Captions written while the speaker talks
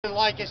And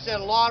like I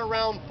said, a lot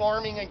around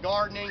farming and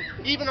gardening.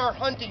 Even our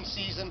hunting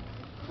season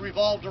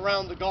revolved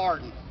around the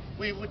garden.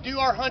 We would do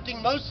our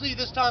hunting mostly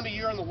this time of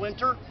year in the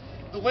winter.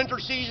 The winter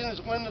season is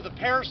when the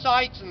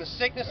parasites and the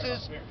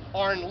sicknesses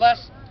are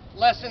less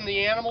in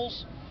the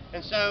animals,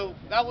 and so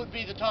that would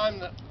be the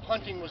time that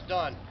hunting was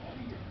done.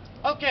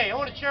 Okay, I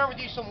want to share with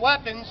you some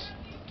weapons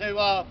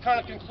to kind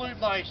of conclude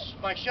my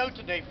show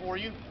today for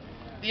you.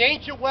 The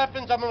ancient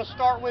weapons I'm going to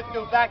start with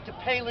go back to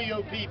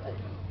Paleo people.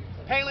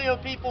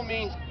 Paleo people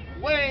means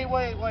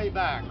way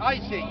back,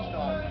 Ice Age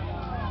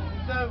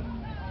time. So,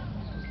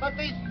 but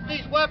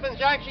these weapons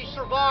actually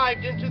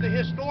survived into the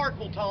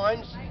historical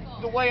times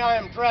the way I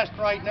am dressed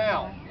right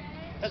now.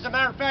 As a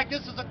matter of fact,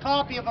 this is a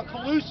copy of a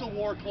Calusa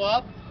war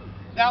club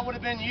that would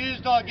have been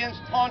used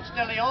against Ponce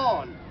de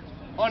Leon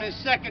on his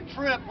second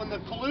trip when the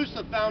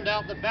Calusa found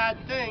out the bad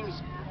things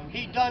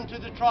he'd done to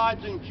the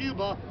tribes in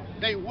Cuba.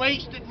 They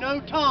wasted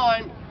no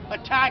time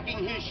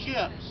attacking his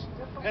ships,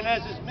 and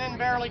as his men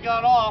barely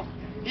got off,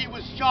 he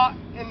was shot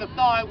in the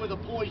thigh with a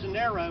poisoned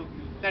arrow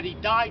that he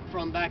died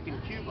from back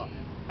in Cuba.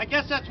 I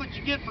guess that's what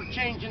you get for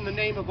changing the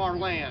name of our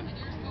land.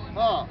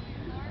 Huh.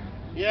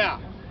 Yeah.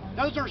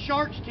 Those are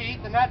shark's teeth,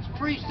 and that's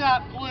tree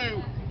sap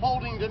glue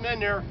holding them in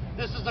there.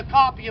 This is a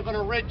copy of an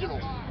original.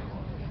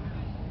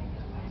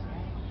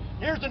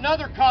 Here's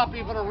another copy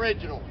of an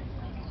original.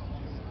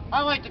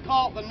 I like to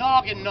call it the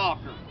noggin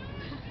knocker.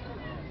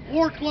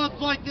 War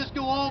clubs like this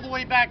go all the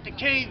way back to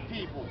cave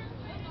people.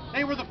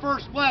 They were the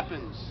first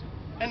weapons.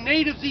 And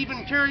natives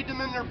even carried them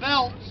in their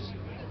belts.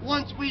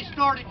 Once we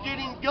started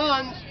getting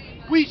guns,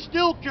 we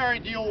still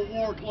carried the old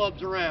war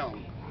clubs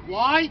around.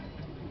 Why?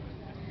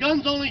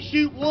 Guns only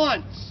shoot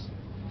once.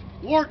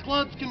 War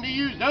clubs can be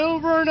used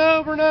over and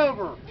over and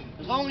over,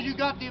 as long as you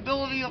got the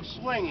ability of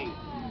swinging.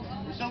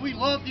 And so we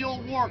love the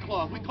old war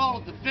club. We call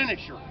it the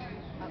finisher.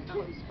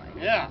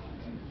 Yeah.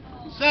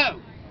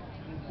 So,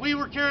 we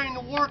were carrying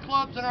the war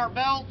clubs in our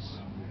belts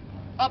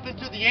up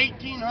into the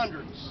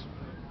 1800s.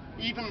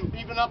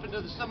 Even up into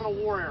the Seminole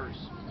War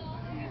eras.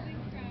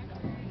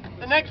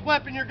 The next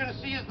weapon you're going to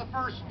see is the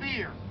first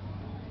spear.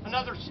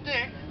 Another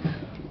stick,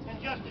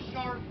 and just a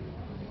sharp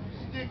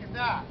stick at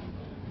that.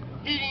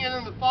 Heating it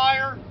in the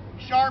fire,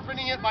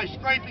 sharpening it by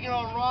scraping it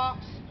on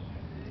rocks,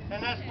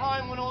 and as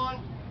time went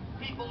on,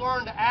 people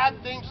learned to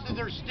add things to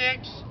their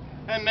sticks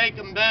and make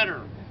them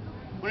better.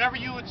 Whenever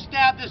you would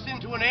stab this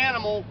into an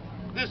animal,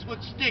 this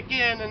would stick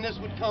in and this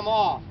would come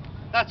off.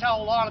 That's how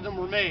a lot of them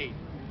were made.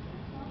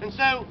 And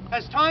so,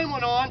 as time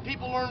went on,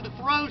 people learned to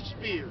throw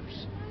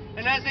spears.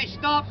 And as they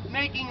stopped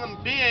making them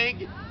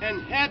big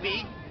and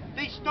heavy,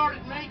 they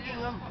started making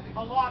them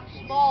a lot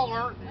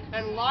smaller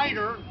and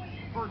lighter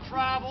for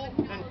travel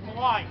and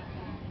flight.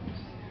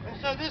 And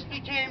so this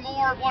became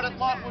more of what it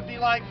would be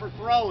like for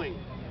throwing.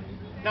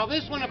 Now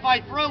this one, if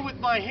I throw with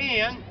my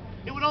hand,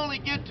 it would only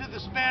get to the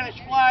Spanish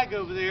flag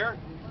over there,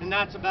 and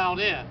that's about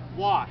it.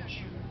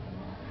 Watch.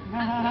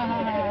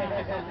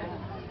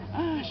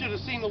 You should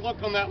have seen the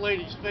look on that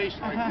lady's face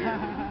right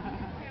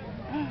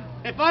there.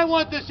 If I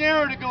want this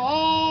arrow to go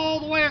all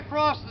the way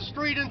across the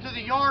street into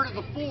the yard of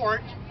the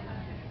fort,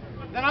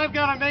 then I've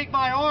got to make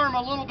my arm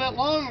a little bit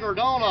longer,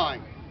 don't I?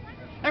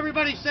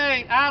 Everybody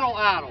say addle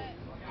addle.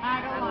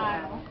 Addle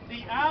addle.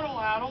 The addle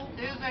addle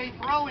is a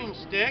throwing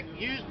stick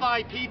used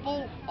by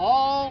people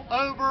all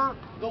over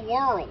the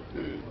world,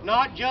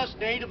 not just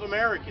Native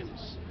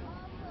Americans.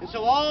 And so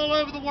all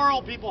over the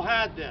world people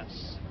had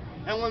this.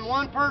 And when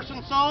one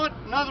person saw it,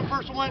 another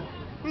person went,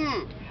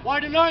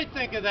 why didn't I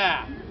think of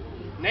that?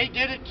 And they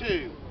did it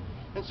too.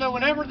 And so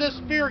whenever this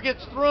spear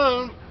gets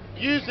thrown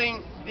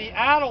using the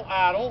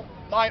addle,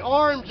 my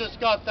arm just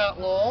got that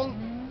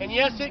long, and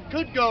yes, it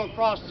could go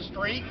across the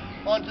street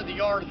onto the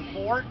yard of the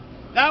fort.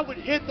 That would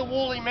hit the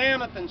woolly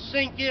mammoth and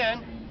sink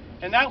in,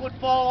 and that would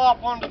fall off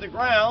onto the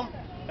ground,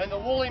 and the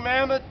woolly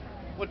mammoth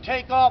would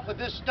take off with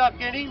this stuck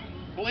in him,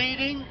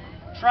 bleeding,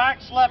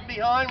 tracks left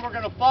behind. We're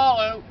going to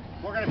follow.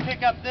 We're going to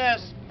pick up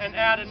this and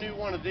add a new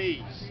one of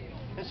these.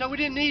 And so we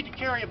didn't need to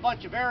carry a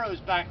bunch of arrows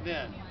back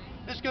then.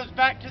 This goes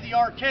back to the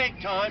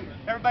archaic time.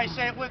 Everybody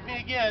say it with me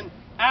again,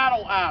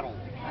 addle addle.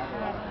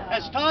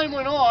 As time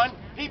went on,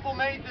 people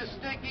made this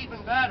stick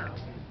even better.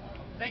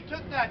 They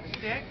took that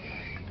stick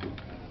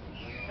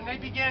and they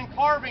began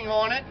carving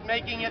on it,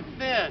 making it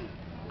thin.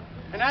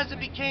 And as it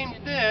became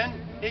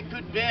thin, it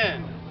could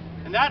bend.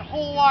 And that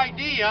whole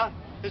idea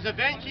is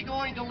eventually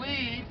going to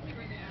lead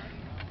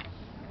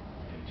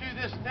to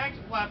this next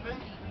weapon,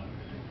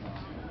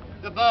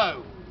 the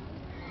bow.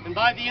 And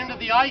by the end of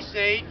the Ice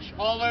Age,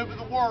 all over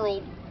the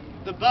world,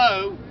 the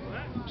bow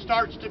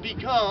starts to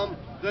become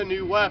the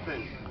new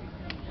weapon.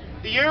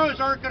 The arrows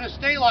aren't going to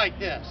stay like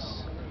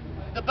this.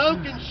 The bow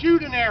can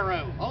shoot an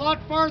arrow a lot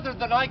farther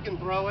than I can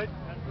throw it.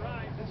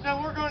 And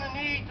so we're going to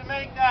need to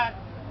make that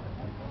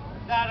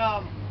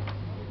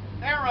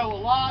arrow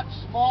a lot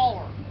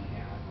smaller.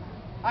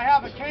 I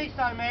have a case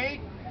I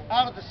made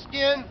out of the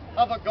skin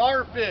of a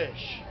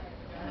garfish.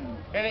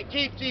 And it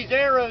keeps these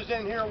arrows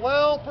in here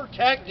well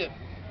protected.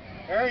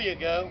 There you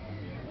go.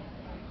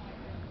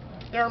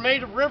 They're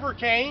made of river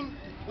cane,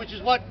 which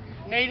is what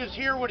natives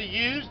here would have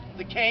used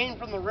the cane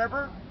from the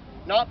river,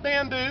 not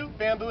bamboo.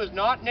 Bamboo is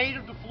not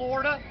native to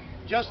Florida,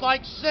 just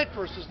like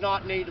citrus is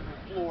not native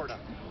to Florida.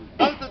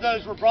 Both of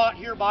those were brought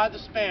here by the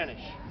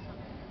Spanish.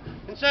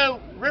 And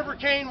so river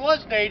cane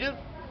was native.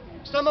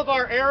 Some of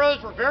our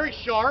arrows were very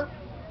sharp.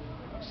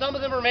 Some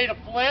of them are made of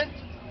flint.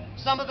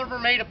 Some of them are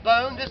made of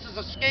bone. This is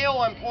a scale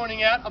I'm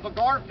pointing at of a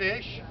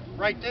garfish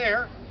right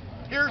there.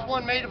 Here's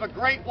one made of a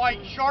great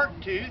white shark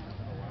tooth.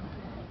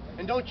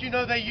 And don't you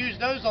know they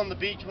used those on the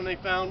beach when they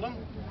found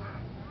them?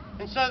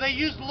 And so they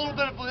used a little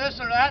bit of this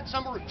or that.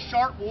 Some were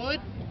sharp wood.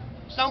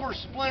 Some were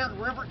splintered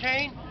river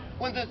cane.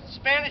 When the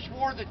Spanish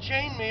wore the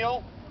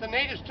chainmail, the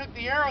natives took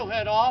the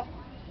arrowhead off,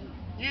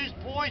 used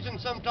poison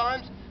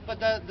sometimes, but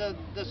the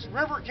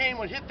river cane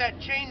would hit that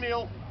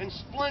chainmail and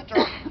splinter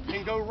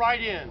and go right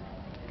in.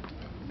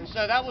 And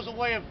so that was a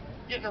way of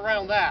getting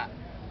around that.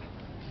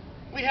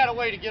 We had a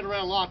way to get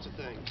around lots of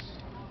things.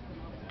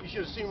 You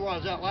should have seen where I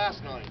was at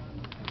last night.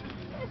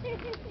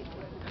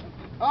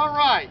 All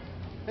right,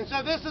 and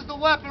so this is the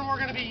weapon we're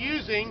going to be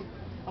using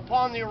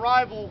upon the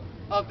arrival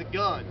of the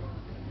gun.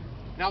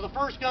 Now the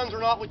first guns are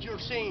not what you're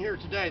seeing here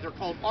today. They're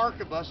called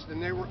arquebus,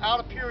 and they were out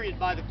of period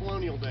by the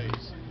colonial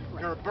days.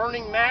 They're a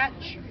burning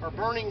match or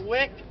burning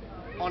wick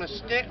on a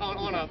stick,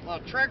 on a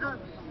trigger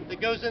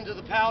that goes into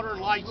the powder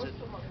and lights it.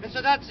 And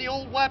so that's the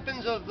old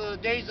weapons of the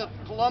days of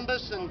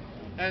Columbus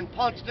and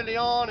Ponce de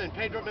Leon and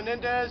Pedro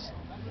Menendez.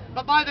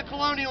 But by the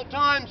colonial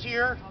times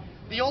here,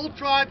 the old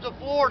tribes of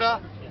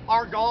Florida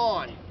are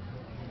gone.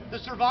 The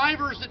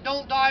survivors that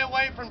don't die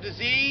away from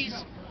disease,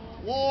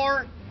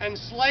 war, and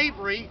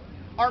slavery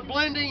are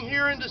blending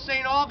here into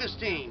St.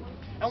 Augustine.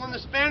 And when the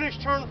Spanish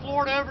turned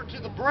Florida over to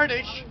the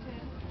British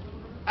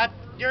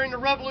during the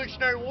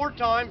Revolutionary War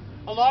time,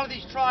 a lot of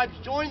these tribes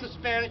joined the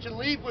Spanish and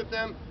leave with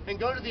them and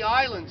go to the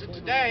islands. And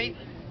today,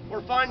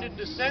 we're finding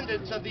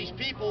descendants of these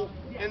people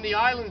in the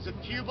islands of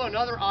Cuba and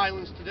other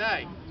islands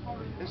today.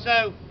 And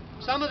so,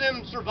 some of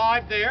them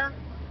survived there.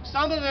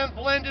 Some of them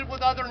blended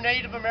with other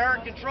Native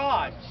American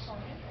tribes.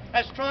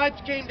 As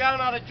tribes came down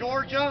out of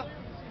Georgia,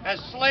 as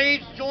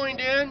slaves joined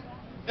in,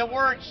 the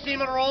word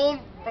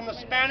Cimarron from the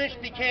Spanish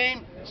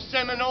became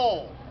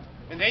Seminole,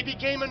 and they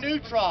became a new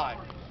tribe.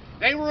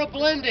 They were a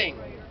blending,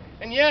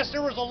 and yes,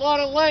 there was a lot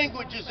of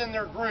languages in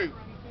their group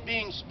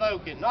being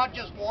spoken, not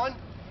just one.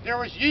 There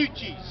was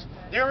Uchis,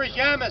 there was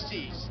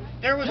Yamasees,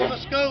 there was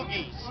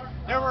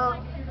Muskogees, there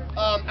were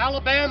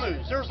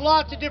Alabamus. There was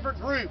lots of different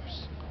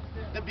groups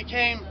that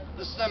became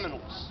the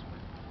Seminoles,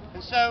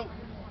 and so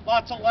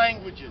lots of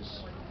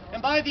languages.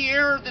 And by the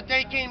era that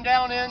they came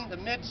down in, the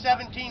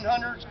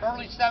mid-1700s,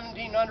 early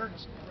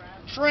 1700s,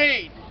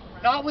 trade,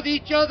 not with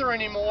each other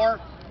anymore,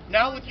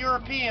 now with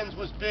Europeans,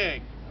 was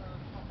big.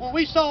 When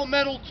we saw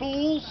metal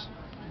tools,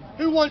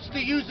 who wants to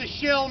use a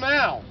shell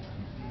now?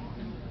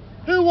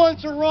 Who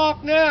wants a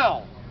rock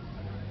now?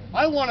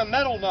 I want a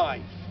metal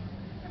knife.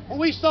 When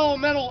we saw a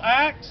metal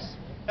axe,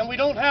 and we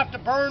don't have to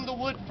burn the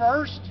wood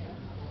first,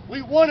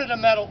 we wanted a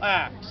metal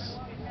axe.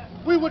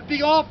 We would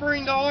be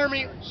offering the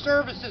Army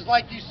services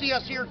like you see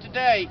us here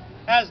today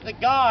as the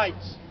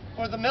guides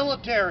for the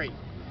military.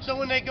 So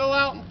when they go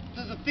out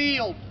into the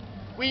field,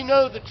 we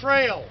know the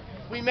trail.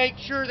 We make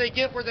sure they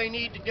get where they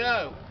need to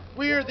go.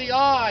 We are the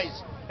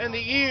eyes and the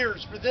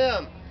ears for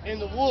them in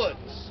the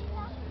woods.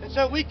 And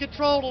so we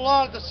controlled a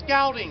lot of the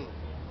scouting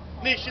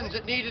missions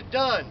that needed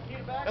done.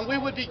 And we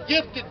would be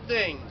gifted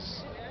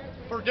things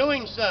for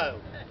doing so.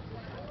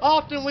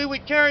 Often we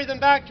would carry them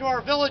back to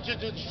our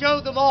villages and show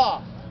them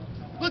off.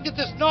 Look at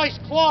this nice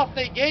cloth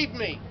they gave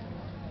me.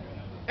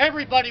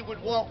 Everybody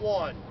would want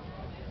one.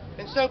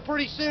 And so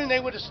pretty soon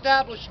they would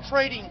establish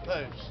trading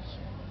posts.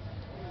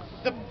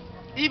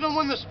 Even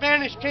when the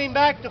Spanish came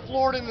back to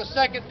Florida in the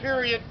second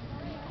period,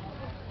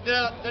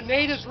 the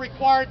natives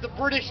required the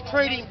British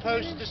trading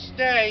posts to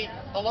stay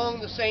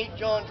along the St.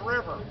 Johns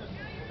River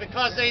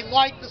because they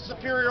liked the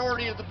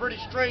superiority of the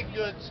British trade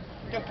goods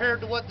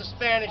compared to what the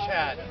Spanish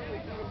had.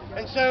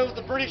 And so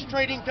the British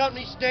Trading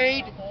Company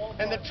stayed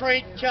and the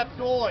trade kept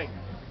going.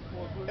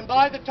 And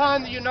by the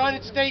time the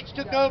United States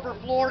took over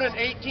Florida in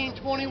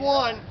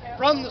 1821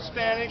 from the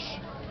Spanish,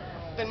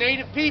 the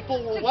native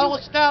people were well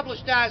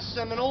established as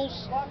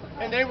Seminoles,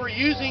 and they were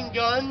using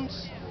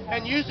guns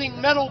and using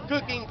metal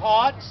cooking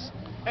pots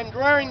and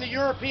wearing the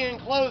European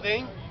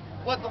clothing,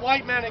 what the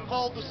white man had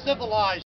called the civilized